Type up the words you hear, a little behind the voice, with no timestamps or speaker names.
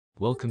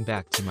Welcome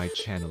back to my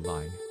channel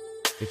line.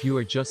 If you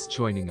are just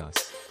joining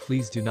us,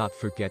 please do not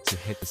forget to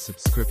hit the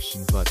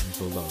subscription button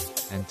below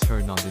and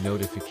turn on the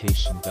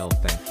notification bell.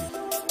 Thank you.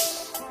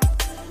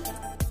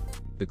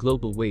 The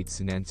global waits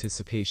in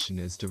anticipation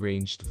as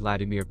deranged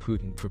Vladimir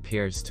Putin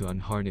prepares to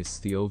unharness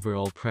the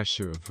overall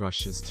pressure of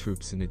Russia's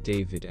troops in a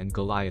David and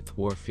Goliath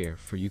warfare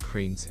for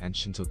Ukraine's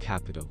ancient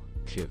capital,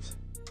 Kyiv.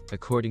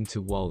 According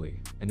to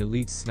Wally, an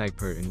elite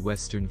sniper and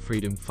Western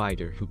freedom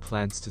fighter who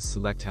plans to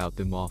select out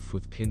them off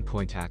with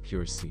pinpoint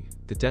accuracy,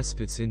 the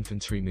despot's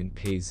infantryman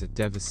pays a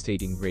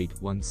devastating rate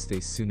once they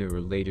sooner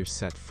or later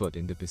set foot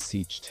in the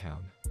besieged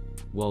town.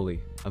 Wally,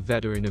 a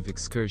veteran of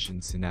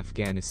excursions in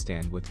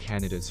Afghanistan with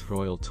Canada's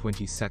Royal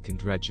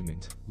 22nd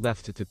Regiment,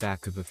 left at the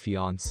back of a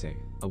fiancé,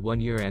 a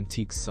one-year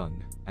antique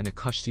son, and a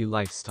cushy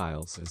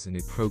lifestyles as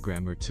a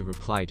programmer to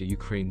reply to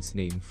Ukraine's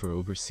name for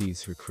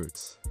overseas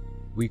recruits.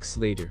 Weeks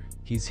later,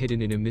 he's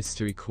hidden in a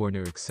mystery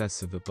corner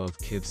excessive above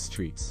Kyiv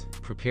streets,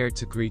 prepared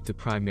to greet the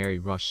primary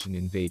Russian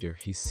invader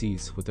he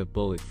sees with a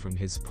bullet from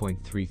his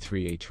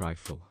 .338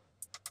 rifle.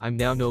 I'm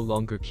now no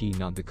longer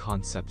keen on the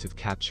concept of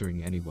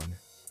capturing anyone.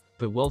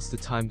 But whilst the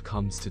time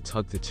comes to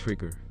tug the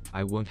trigger,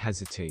 I won't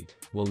hesitate,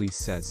 Wally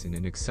says in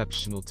an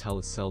exceptional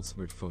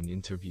telesales-smartphone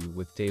interview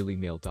with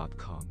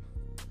dailymail.com.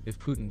 If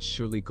Putin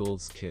surely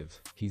goals Kyiv,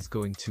 he's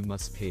going to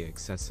must pay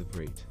excessive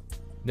rate.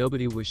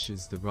 Nobody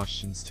wishes the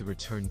Russians to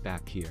return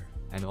back here,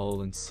 and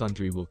all and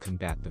sundry will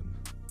combat them.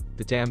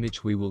 The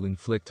damage we will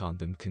inflict on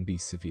them can be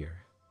severe.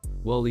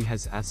 Wally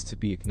has asked to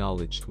be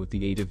acknowledged with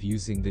the aid of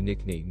using the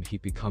nickname he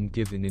become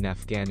given in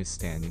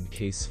Afghanistan in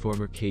case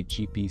former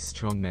KGB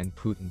strongman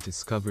Putin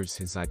discovers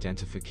his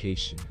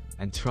identification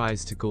and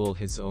tries to goal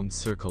his own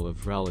circle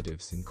of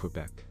relatives in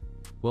Quebec.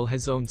 Well,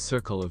 his own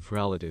circle of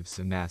relatives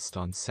amassed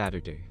on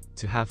Saturday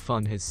to have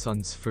fun his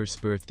son's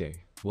first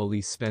birthday.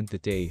 Wally spent the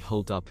day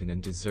holed up in a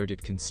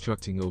deserted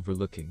constructing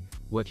overlooking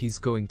what he's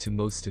going to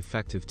most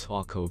effective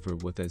talk over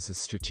with as a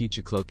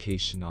strategic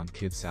location on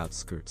Kyiv's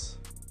outskirts.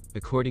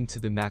 According to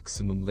the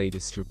Maximum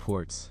latest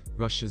reports,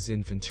 Russia's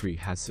infantry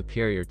has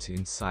superior to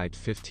inside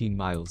 15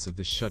 miles of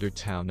the shuttered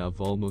town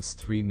of almost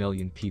 3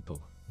 million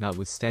people,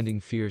 notwithstanding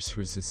fierce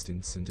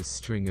resistance and a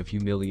string of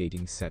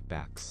humiliating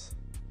setbacks.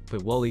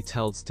 But Wally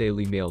tells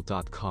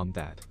dailymail.com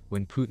that,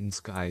 when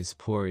Putin's guys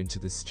pour into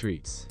the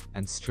streets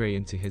and stray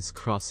into his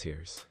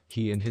crosshairs,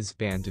 he and his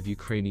band of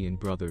Ukrainian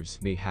brothers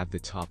may have the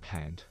top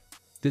hand.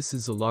 This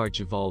is a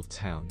large evolved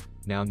town,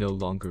 now no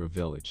longer a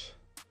village.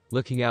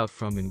 Looking out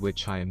from in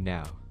which I am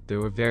now, there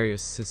were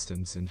various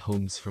systems and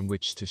homes from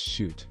which to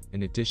shoot,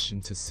 in addition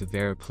to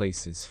severe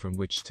places from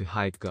which to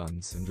hide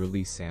guns and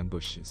release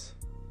ambushes.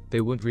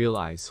 They wouldn't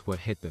realize what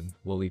hit them,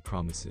 Wally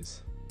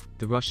promises.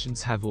 The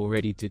Russians have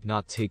already did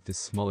not take the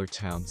smaller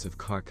towns of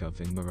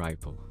Kharkov and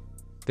Mariupol.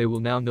 They will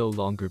now no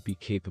longer be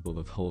capable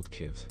of hold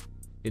Kyiv.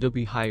 It'll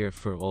be higher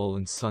for all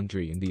and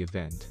sundry in the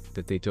event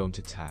that they don't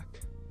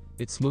attack.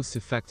 It's most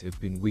effective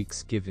been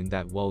weeks given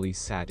that Wally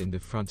sat in the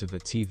front of a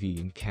TV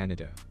in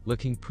Canada,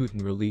 looking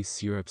Putin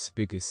release Europe's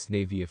biggest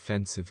navy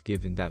offensive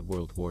given that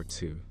World War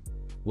II.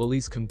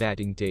 Wally's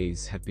combating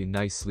days had been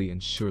nicely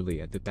and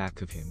surely at the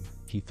back of him,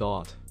 he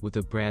thought, with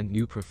a brand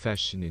new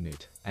profession in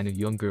it, and a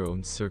younger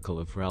own circle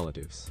of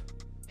relatives.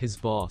 His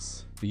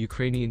boss, the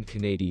Ukrainian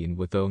Canadian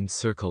with own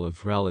circle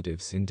of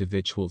relatives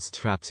individuals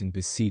trapped in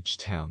besieged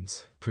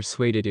towns,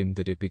 persuaded him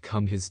that it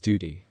become his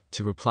duty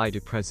to reply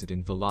to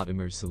President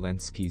Volodymyr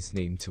Zelensky's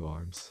name to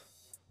arms.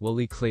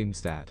 Wally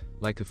claims that,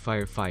 like a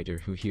firefighter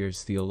who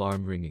hears the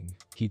alarm ringing,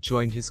 he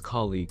joined his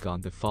colleague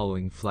on the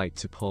following flight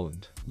to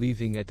Poland,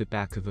 leaving at the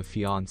back of a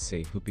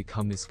fiancé who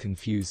become as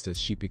confused as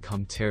she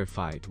become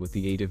terrified with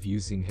the aid of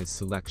using his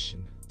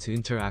selection to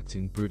interact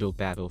in brutal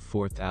battle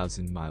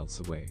 4,000 miles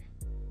away.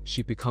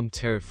 She become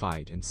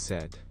terrified and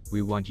said,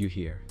 "We want you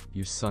here,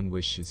 your son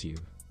wishes you."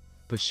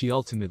 But she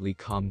ultimately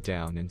calmed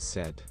down and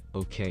said,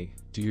 "Okay,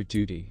 do your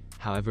duty,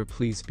 however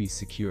please be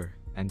secure,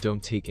 and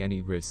don't take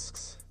any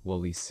risks,"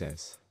 Wally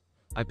says.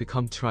 "I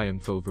become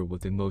triumph over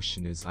with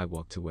emotion as I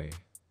walked away.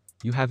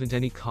 You haven't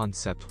any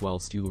concept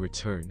whilst you'll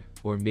return,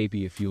 or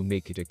maybe if you'll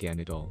make it again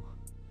at all.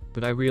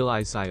 But I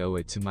realize I owe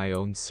it to my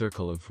own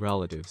circle of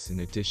relatives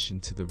in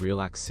addition to the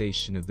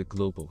relaxation of the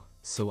global,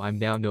 so I'm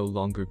now no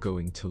longer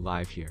going to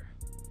live here.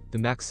 The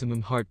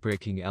maximum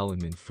heartbreaking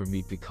element for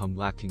me become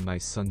lacking my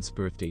son's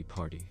birthday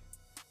party.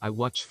 I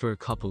watch for a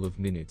couple of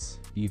minutes,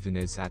 even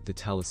as at the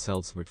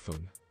telesales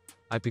smartphone.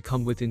 I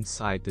become with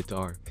inside the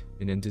dark,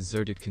 in a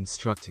deserted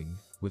constructing,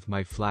 with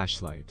my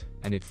flashlight,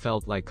 and it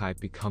felt like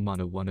I'd become on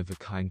a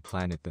one-of-a-kind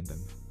planet than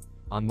them."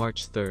 On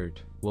March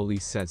 3rd, Wally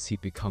says he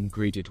become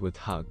greeted with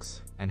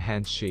hugs and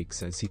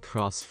handshakes as he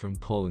crossed from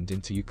Poland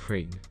into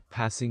Ukraine,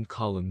 passing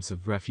columns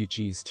of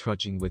refugees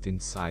trudging with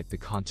inside the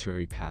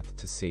contrary path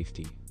to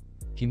safety.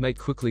 He might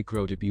quickly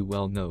grow to be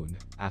well known,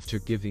 after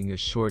giving a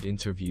short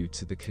interview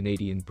to the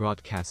Canadian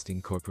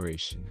Broadcasting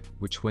Corporation,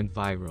 which went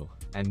viral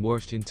and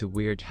morphed into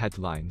weird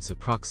headlines.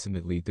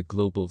 Approximately the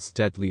global's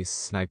deadliest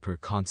sniper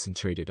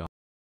concentrated on